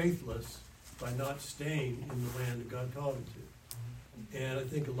faithless by not staying in the land that God called him to? And I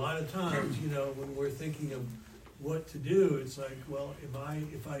think a lot of times, when we're thinking of what to do, it's like, well,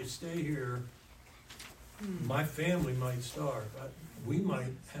 if I stay here, my family might starve. We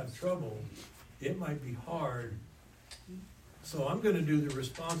might have trouble. It might be hard. So I'm going to do the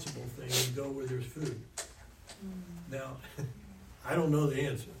responsible thing and go where there's food. Now, I don't know the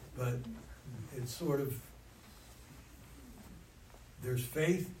answer, but it's sort of, there's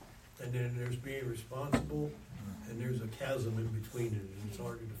faith, and then there's being responsible, and there's a chasm in between it, and it's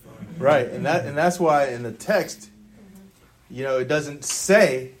hard to define. Right, and that's why in the text, it doesn't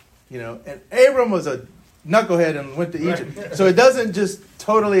say, and Abram was a knucklehead and went to Egypt. Right. So it doesn't just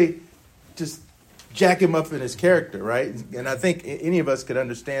totally just jack him up in his character, right? And I think any of us could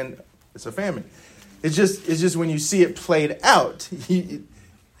understand it's a famine. It's just when you see it played out,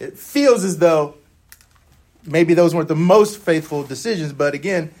 it feels as though maybe those weren't the most faithful decisions, but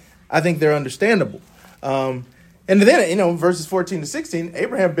again, I think they're understandable. And then, verses 14 to 16,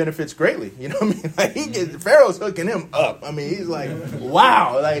 Abraham benefits greatly. You know what I mean? Like Pharaoh's hooking him up. I mean, he's like,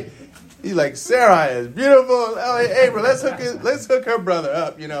 wow. Like, he's like, Sarai is beautiful. Oh, hey, Abraham, let's hook her brother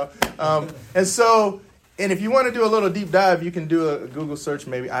up, And if you want to do a little deep dive, you can do a Google search.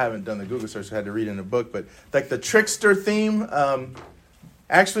 Maybe I haven't done the Google search. I had to read it in a book. But like the trickster theme,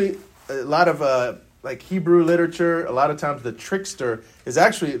 actually, a lot of like Hebrew literature, a lot of times the trickster is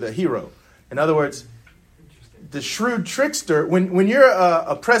actually the hero. In other words, the shrewd trickster, when you're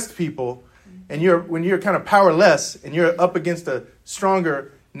oppressed people and when you're kind of powerless and you're up against a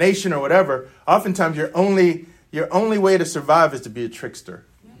stronger nation or whatever, oftentimes your only way to survive is to be a trickster.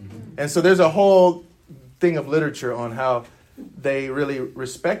 And so there's a whole thing of literature on how they really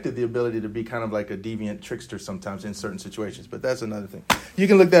respected the ability to be kind of like a deviant trickster sometimes in certain situations. But that's another thing. You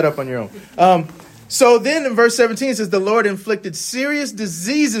can look that up on your own. So then in verse 17 it says, the Lord inflicted serious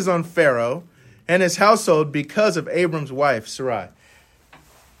diseases on Pharaoh and his household because of Abram's wife, Sarai.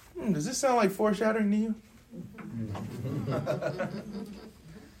 Does this sound like foreshadowing to you?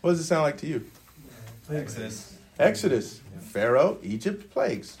 What does it sound like to you? Exodus. Pharaoh, Egypt,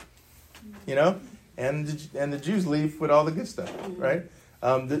 plagues. And the Jews leave with all the good stuff, right?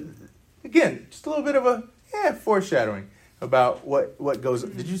 Again, just a little bit of a foreshadowing about what goes.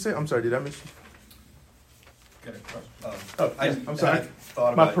 Did you say? I'm sorry. Did I miss you? I'm sorry.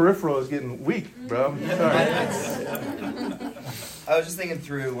 My peripheral is getting weak, bro. I'm sorry. I was just thinking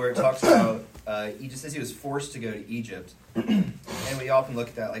through where it talks about he just says he was forced to go to Egypt, and we often look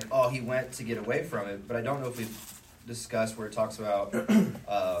at that like, oh, he went to get away from it, but I don't know if we've discussed where it talks about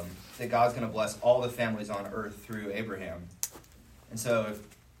that God's going to bless all the families on earth through Abraham. And so if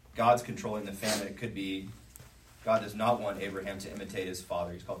God's controlling the famine, it could be God does not want Abraham to imitate his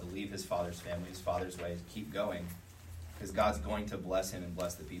father. He's called to leave his father's family, his father's ways, keep going, because God's going to bless him and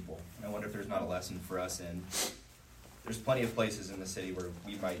bless the people. And I wonder if there's not a lesson for us in, there's plenty of places in the city where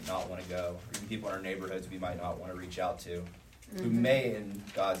we might not want to go, or even people in our neighborhoods we might not want to reach out to, who may, in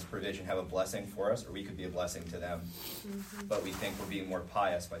God's provision, have a blessing for us, or we could be a blessing to them. But we think we're being more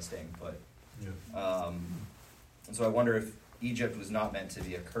pious by staying put. And so I wonder if Egypt was not meant to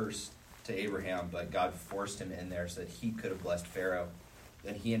be a curse to Abraham, but God forced him in there so that he could have blessed Pharaoh.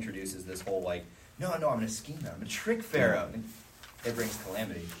 Then he introduces this whole no, I'm going to scheme them. I'm going to trick Pharaoh. And it brings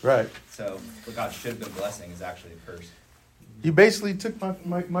calamity. Right. So what God should have been blessing is actually a curse. You basically took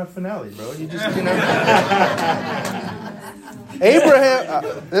my finale, bro. You just, Abraham,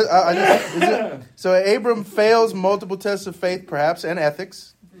 so Abram fails multiple tests of faith, perhaps, and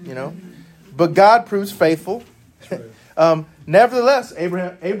ethics, but God proves faithful. Nevertheless,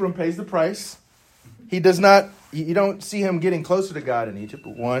 Abram pays the price. He does not, you don't see him getting closer to God in Egypt,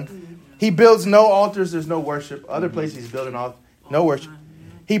 but one. He builds no altars, there's no worship. Other places he's building no worship.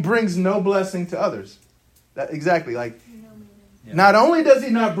 He brings no blessing to others. Exactly, not only does he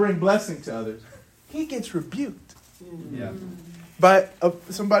not bring blessing to others, he gets rebuked by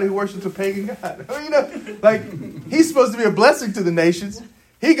somebody who worships a pagan god. He's supposed to be a blessing to the nations.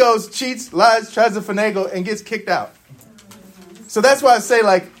 He goes, cheats, lies, tries to finagle, and gets kicked out. So that's why I say,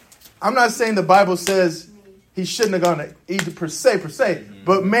 I'm not saying the Bible says he shouldn't have gone to Egypt per se.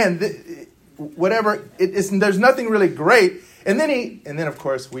 But man, whatever, there's nothing really great. And then of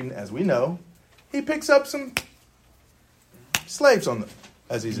course, as we know, he picks up some slaves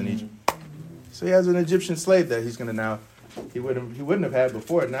as he's in Egypt. So he has an Egyptian slave that he's going to he wouldn't have had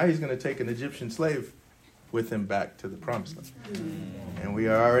before. Now he's going to take an Egyptian slave with him back to the promised land. And we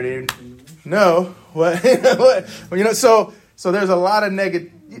already know what. So there's a lot of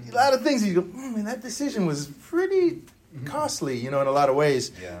things you go, man, that decision was pretty costly, in a lot of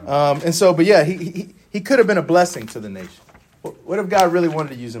ways. Yeah. He could have been a blessing to the nation. What if God really wanted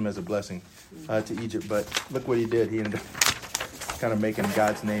to use him as a blessing to Egypt? But look what he did. He ended up kind of making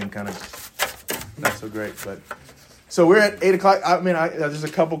God's name kind of not so great. But so we're at 8:00. There's a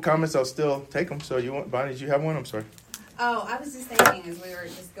couple comments. I'll still take them. So Bonnie, did you have one? I'm sorry. Oh, I was just thinking as we were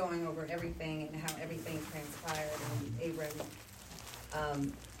just going over everything and how everything transpired and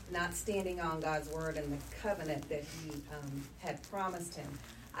Abram not standing on God's word and the covenant that he had promised him.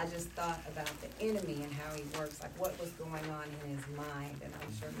 I just thought about the enemy and how he works, what was going on in his mind. And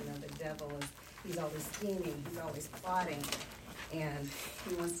I'm sure, the devil he's always scheming, he's always plotting, and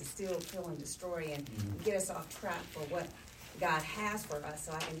he wants to steal, kill, and destroy and get us off track for what God has for us.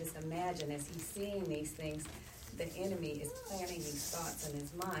 So I can just imagine as he's seeing these things, the enemy is planting these thoughts in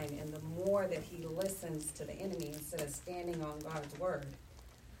his mind, and the more that he listens to the enemy instead of standing on God's word,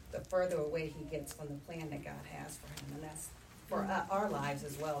 the further away he gets from the plan that God has for him. And that's for our lives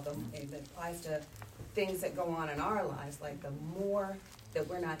as well. It applies to things that go on in our lives. The more that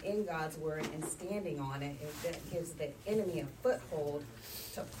we're not in God's word and standing on it, that gives the enemy a foothold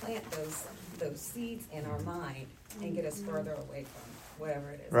to plant those seeds in our mind and get us further away from whatever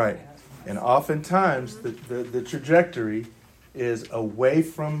it is. Right. And oftentimes the trajectory is away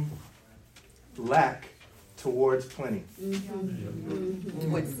from lack towards plenty.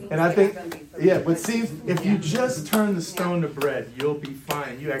 And I think, but if you just turn the stone to bread, you'll be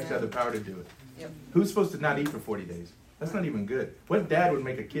fine. You actually have the power to do it. Yep. Who's supposed to not eat for 40 days? That's not even good. What dad would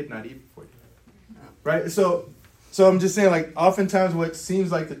make a kid not eat for 40 days? Right? So I'm just saying, oftentimes what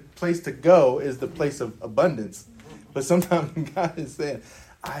seems like the place to go is the place of abundance. But sometimes God is saying,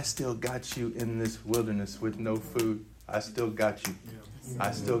 I still got you in this wilderness with no food. I still got you.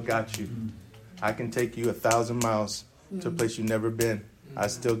 I still got you. I can take you 1,000 miles to a place you've never been. I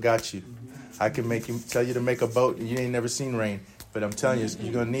still got you. I can tell you to make a boat and you ain't never seen rain. But I'm telling you,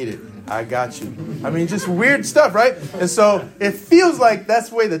 you're going to need it. I got you. Just weird stuff, right? And so it feels like that's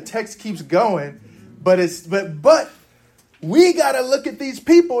the way the text keeps going. But we got to look at these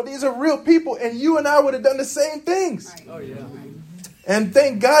people. These are real people. And you and I would have done the same things. Oh, yeah. And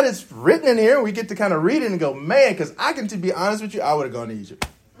thank God it's written in here. We get to kind of read it and go, man, because to be honest with you, I would have gone to Egypt.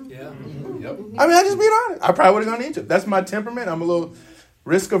 Yeah. Yep. I'm just being honest. I probably would have gone to Egypt. That's my temperament. I'm a little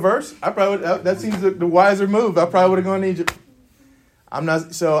risk averse. I probably would, that seems the wiser move. I probably would have gone to Egypt. I'm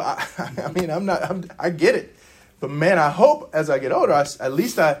not. So I'm not. I get it. But man, I hope as I get older, at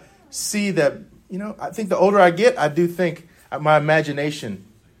least I see that. I think the older I get, I do think my imagination,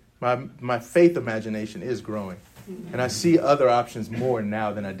 my faith imagination is growing, and I see other options more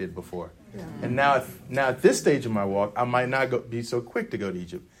now than I did before. Yeah. And now at this stage of my walk, I might not be so quick to go to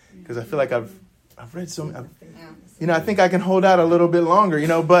Egypt because I feel like I've read so many. I think I can hold out a little bit longer.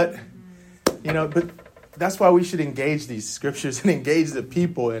 But that's why we should engage these scriptures and engage the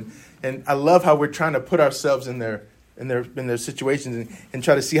people. And I love how we're trying to put ourselves in their situations and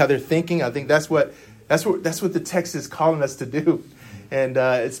try to see how they're thinking. I think that's what the text is calling us to do. And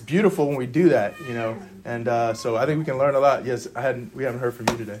it's beautiful when we do that, And so I think we can learn a lot. Yes, we haven't heard from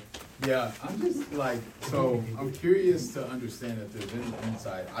you today. Yeah, I'm just like, so I'm curious to understand if there's any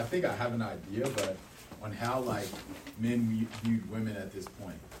insight. I think I have an idea, but on how like men viewed women at this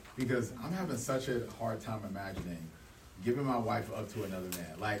point. Because I'm having such a hard time imagining giving my wife up to another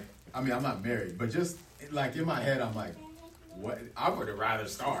man. Like, I mean, I'm not married, but just like in my head, I'm like, what? I would have rather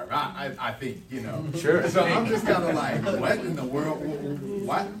starve. I think, you know. Sure. So I'm just kind of like, what in the world?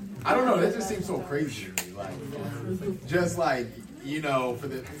 What? I don't know. That just seems so crazy to me. Like, just like, you know, for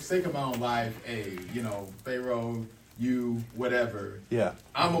the sake of my own life, hey, you know, Pharaoh, you, whatever. Yeah.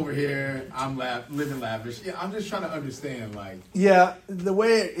 I'm over here. I'm living lavish. Yeah, I'm just trying to understand, like. Yeah, the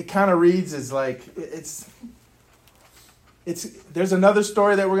way it kind of reads is like it's. There's another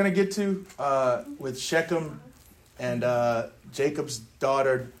story that we're gonna get to with Shechem and Jacob's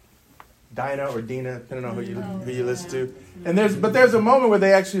daughter Dinah or Dina, depending on who you listen to. And there's a moment where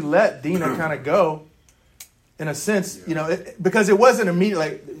they actually let Dina kind of go, in a sense, you know, because it wasn't immediate,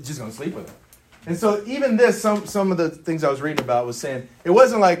 like just gonna sleep with her. And so even this, some of the things I was reading about was saying it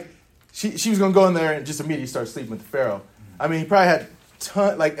wasn't like she was gonna go in there and just immediately start sleeping with the Pharaoh. I mean, he probably had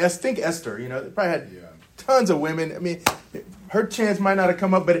think Esther, you know, probably had tons of women. I mean, her chance might not have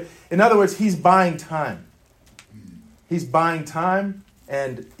come up, but in other words, he's buying time. He's buying time,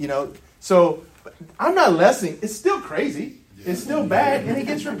 and you know, so I'm not lessening. It's still crazy. It's still bad, and it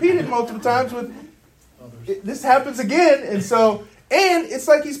gets repeated multiple times. This happens again, and it's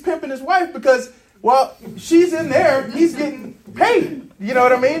like he's pimping his wife because while she's in there, he's getting paid. You know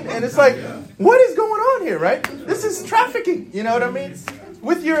what I mean? And it's like, what is going on here, right? This is trafficking. You know what I mean?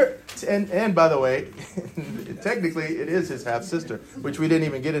 With your and by the way, technically it is his half sister, which we didn't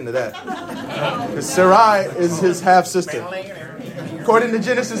even get into that. Because Sarai is his half sister. According to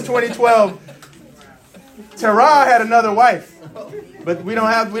Genesis 20:12, Terah had another wife, but we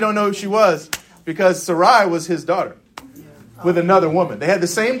don't know who she was because Sarai was his daughter with another woman. They had the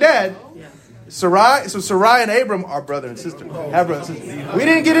same dad. Sarai and Abram are brother and sister. Half brother and sister. We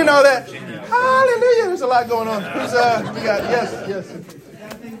didn't get into all that. Hallelujah! There's a lot going on. We got yes.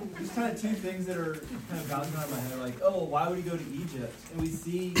 Kind of two things that are kind of bouncing around my head are like, oh, why would he go to Egypt? And we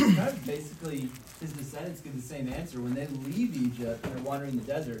see kind of basically his descendants give the same answer when they leave Egypt and they're wandering the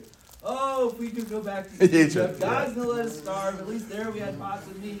desert. Oh, if we could go back to Egypt, God's going to let us starve. At least there we had pots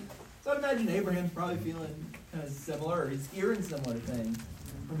of meat. So I'd imagine Abraham's probably feeling kind of similar, or he's hearing similar things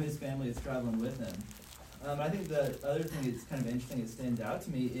from his family that's traveling with him. I think the other thing that's kind of interesting that stands out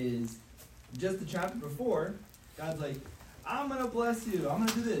to me is just the chapter before, God's like, I'm going to bless you. I'm going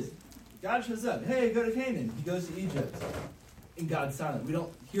to do this. God shows up. Hey, go to Canaan. He goes to Egypt. And God's silent. We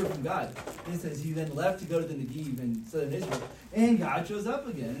don't hear from God. And it says he then left to go to the Negev in southern Israel. And God shows up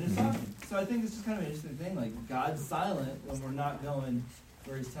again and is talking. So I think it's just kind of an interesting thing. Like, God's silent when we're not going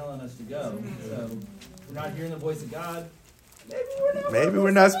where he's telling us to go. So we're not hearing the voice of God. Maybe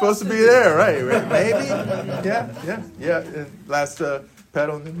we're not supposed to be there, right? Maybe. Yeah. Last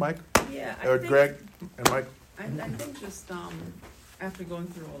pedal and then Mike. Yeah. Or Greg and Mike. I think just after going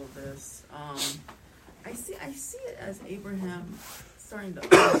through all of this, I see it as Abraham starting to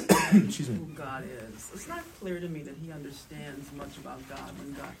understand who God is. It's not clear to me that he understands much about God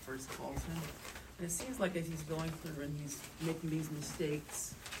when God first calls him. And it seems like as he's going through and he's making these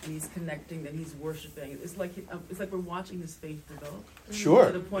mistakes and he's connecting and he's worshiping, it's like we're watching his faith develop. Sure.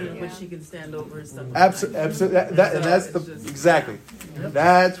 To the point at which he can stand over his son. Absolutely. Exactly.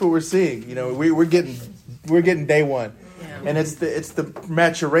 That's what we're seeing. You know, we're getting day one. And it's the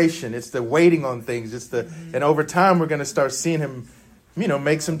maturation, it's the waiting on things, and over time we're going to start seeing him, you know,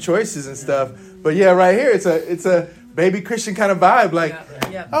 make some choices and stuff. But yeah, right here it's a baby Christian kind of vibe, like,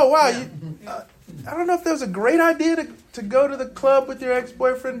 oh wow, I don't know if that was a great idea to go to the club with your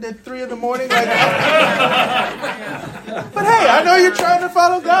ex-boyfriend at 3 a.m. Like, but hey, I know you're trying to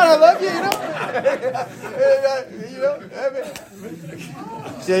follow God. I love you.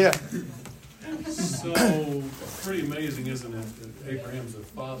 Yeah. So pretty amazing, isn't it? That Abraham's a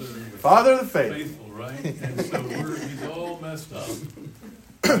father of the faithful, right? And so he's all messed up.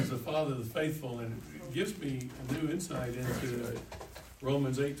 He's the father of the faithful, and it gives me a new insight into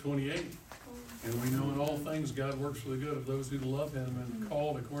Romans 8:28. And we know in all things God works for the good of those who love him and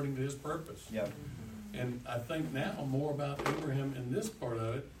called according to his purpose. Yep. And I think now more about Abraham in this part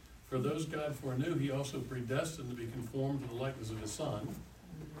of it. For those God foreknew, he also predestined to be conformed to the likeness of his son.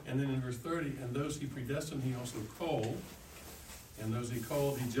 And then in verse 30, and those he predestined, he also called. And those he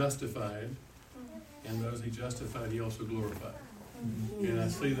called, he justified. And those he justified, he also glorified. And I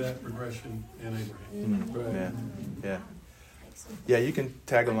see that progression in Abraham. Yeah. Yeah, you can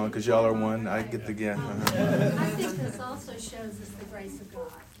tag along because y'all are one. I get the I think this also shows us the grace of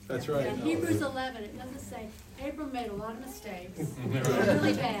God. That's right. In Hebrews 11, it doesn't say Abram made a lot of mistakes.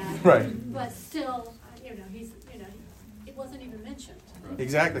 Really bad. Right. But still, it wasn't even mentioned.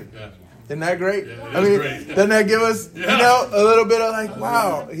 Exactly. Yeah. Isn't that great? Yeah, I mean, great. doesn't that give us, a little bit of like,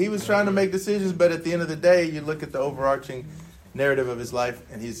 wow, he was trying to make decisions, but at the end of the day, you look at the overarching narrative of his life,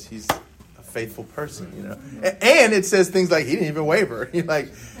 and he's a faithful person, And it says things like he didn't even waver. You're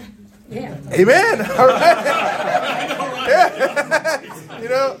like, yeah. Amen. All right. Yeah.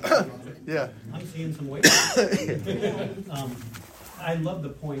 Yeah. I'm seeing some weight. I love the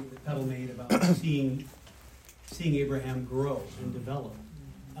point that Petal made about seeing Abraham grow and develop.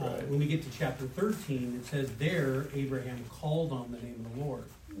 When we get to chapter 13, it says there Abraham called on the name of the Lord.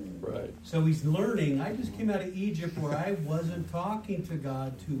 Right. So he's learning. I just came out of Egypt where I wasn't talking to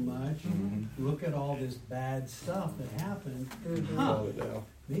God too much. Mm-hmm. Look at all this bad stuff that happened.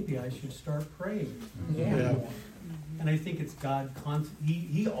 Maybe I should start praying. Yeah. And I think it's God.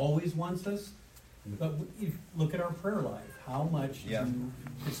 He always wants us. But look at our prayer life. How much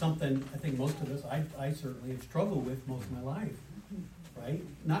is something I think most of us, I certainly have struggled with most of my life. Right?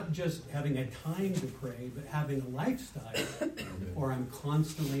 Not just having a time to pray, but having a lifestyle where I'm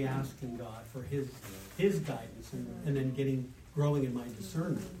constantly asking God for His guidance and then growing in my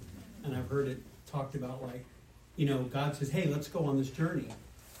discernment. And I've heard it talked about like, God says, hey, let's go on this journey.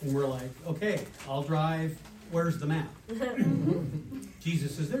 And we're like, okay, I'll drive. Where's the map?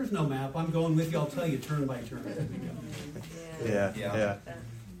 Jesus says, there's no map. I'm going with you. I'll tell you turn by turn. Yeah.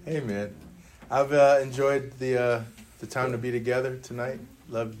 Hey, man. I've enjoyed the time to be together tonight.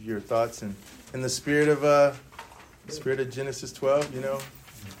 Love your thoughts and in the spirit of Genesis 12.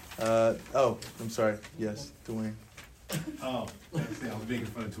 I'm sorry. Yes, Dwayne. Oh, actually, I was making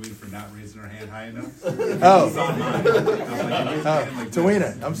fun of Tawina for not raising her hand high enough.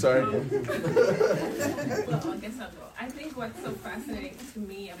 Tawina, I'm sorry. Well, I guess I'll go. I think what's so fascinating to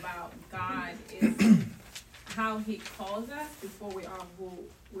me about God is how He calls us before we are who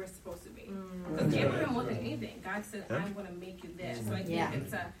we're supposed to be. Because Abraham wasn't anything. God said, I'm going to make you this. So I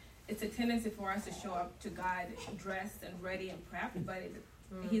think it's a tendency for us to show up to God dressed and ready and prepped, but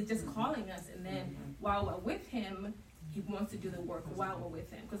He's just calling us. And then while we're with Him, He wants to do the work while we're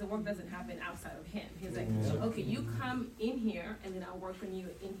with Him, because the work doesn't happen outside of Him. He's like, okay, you come in here, and then I'll work on you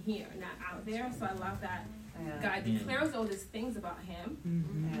in here, not out there. So I love that God declares all these things about Him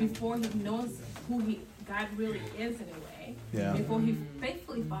before He knows who God really is in a way, before He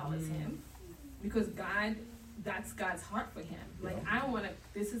faithfully follows Him, because that's God's heart for Him. Like,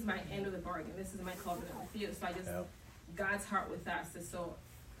 this is my end of the bargain. This is my covenant with you. So God's heart with us is so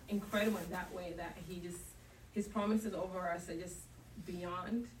incredible in that way that His promises over us are just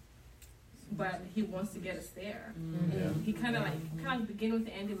beyond, but He wants to get us there. And He kind of like begin with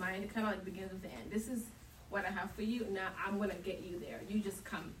the end in mind. It kind of like begins with the end. This is what I have for you. Now I'm going to get you there. You just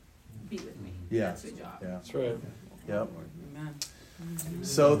come be with me. Yeah. That's your job. Yeah. That's right. Yep.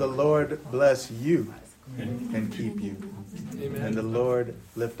 So the Lord bless you and keep you. Amen. And the Lord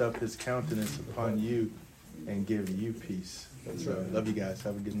lift up His countenance upon you and give you peace. That's So, right. love you guys.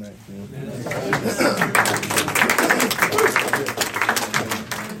 Have a good night.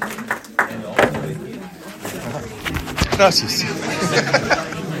 Gracias.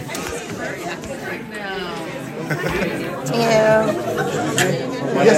 Yeah.